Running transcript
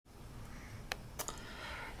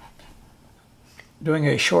doing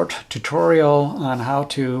a short tutorial on how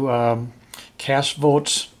to cast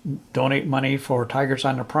votes, donate money for Tigers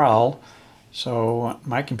on the Prowl. So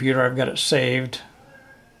my computer, I've got it saved.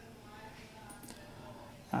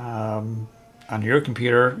 On your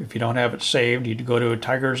computer, if you don't have it saved, you'd go to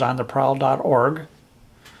tigersontheprowl.org.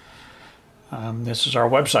 This is our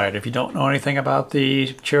website. If you don't know anything about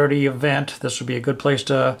the charity event, this would be a good place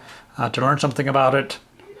to learn something about it.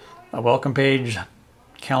 A welcome page,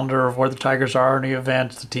 calendar of where the Tigers are in the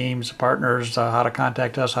event, the teams, the partners, how to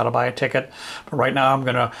contact us, how to buy a ticket. But right now I'm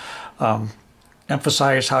going to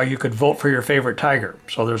emphasize how you could vote for your favorite Tiger.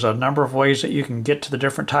 So there's a number of ways that you can get to the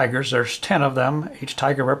different Tigers. There's 10 of them. Each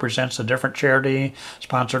Tiger represents a different charity,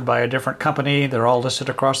 sponsored by a different company. They're all listed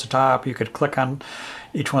across the top. You could click on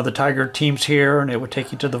each one of the Tiger teams here and it would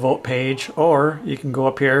take you to the vote page, or you can go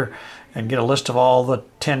up here and get a list of all the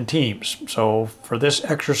 10 teams. So for this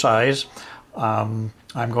exercise, I'm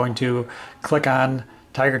going to click on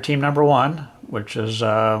Tiger team number 1, which is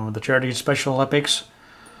the charity Special Olympics,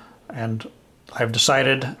 and I've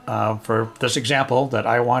decided for this example that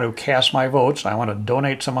I want to cast my votes. I want to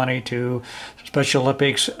donate some money to Special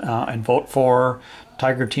Olympics and vote for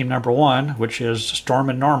Tiger team number 1, which is Storm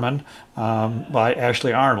and Norman by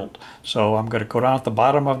Ashley Arnold. So I'm going to go down at the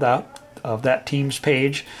bottom of that team's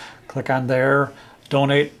page, click on their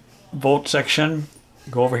donate vote section,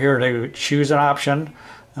 go over here to choose an option,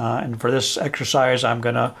 and for this exercise I'm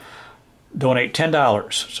going to donate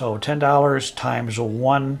 $10. So $10 times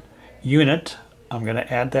 1 unit. I'm going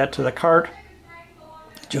to add that to the cart,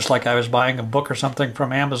 just like I was buying a book or something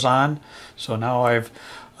from Amazon. So now I've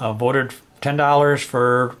voted $10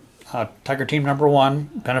 for Tiger team number 1,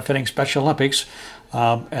 benefiting Special Olympics.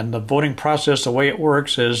 And the voting process, the way it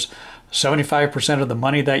works is 75% of the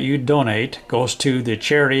money that you donate goes to the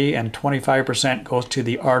charity and 25% goes to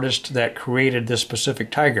the artist that created this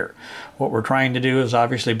specific Tiger. What we're trying to do is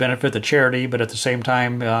obviously benefit the charity, but at the same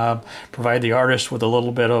time provide the artist with a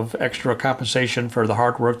little bit of extra compensation for the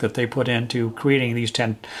hard work that they put into creating these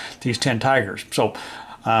 10 Tigers. So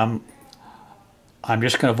I'm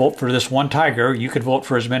just going to vote for this one Tiger. You could vote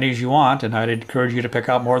for as many as you want, and I'd encourage you to pick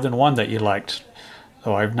out more than one that you liked.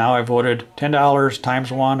 So I've voted $10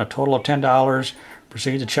 times 1, a total of $10.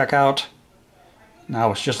 Proceed to checkout. Now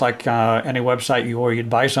it's just like any website where you'd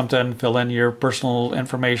buy something, fill in your personal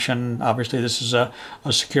information. Obviously this is a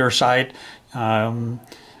secure site. After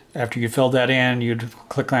you fill that in, you'd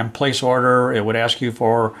click on place order. It would ask you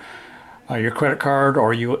for your credit card,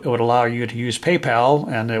 or it would allow you to use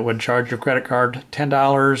PayPal, and it would charge your credit card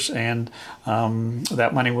 $10, and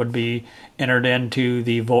that money would be entered into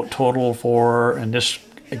the vote total for, in this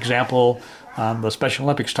example, the Special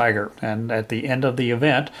Olympics Tiger. And at the end of the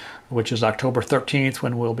event, which is October 13th,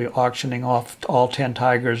 when we'll be auctioning off all 10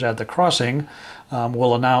 Tigers at the crossing,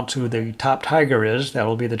 we'll announce who the top Tiger is. That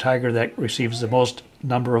will be the Tiger that receives the most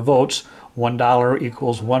number of votes. $1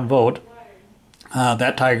 equals 1 vote.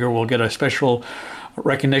 That Tiger will get a special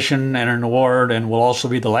recognition and an award, and will also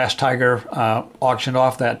be the last Tiger auctioned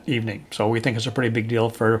off that evening. So we think it's a pretty big deal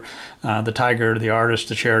for the Tiger, the artist,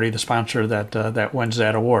 the charity, the sponsor that wins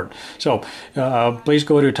that award. So please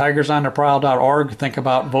go to tigersontheprowl.org. Think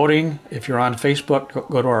about voting. If you're on Facebook,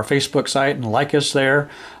 go to our Facebook site and like us there,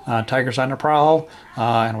 Tigers on the Prowl,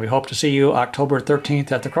 and we hope to see you October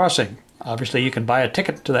 13th at the crossing. Obviously, you can buy a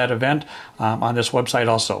ticket to that event on this website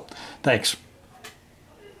also. Thanks.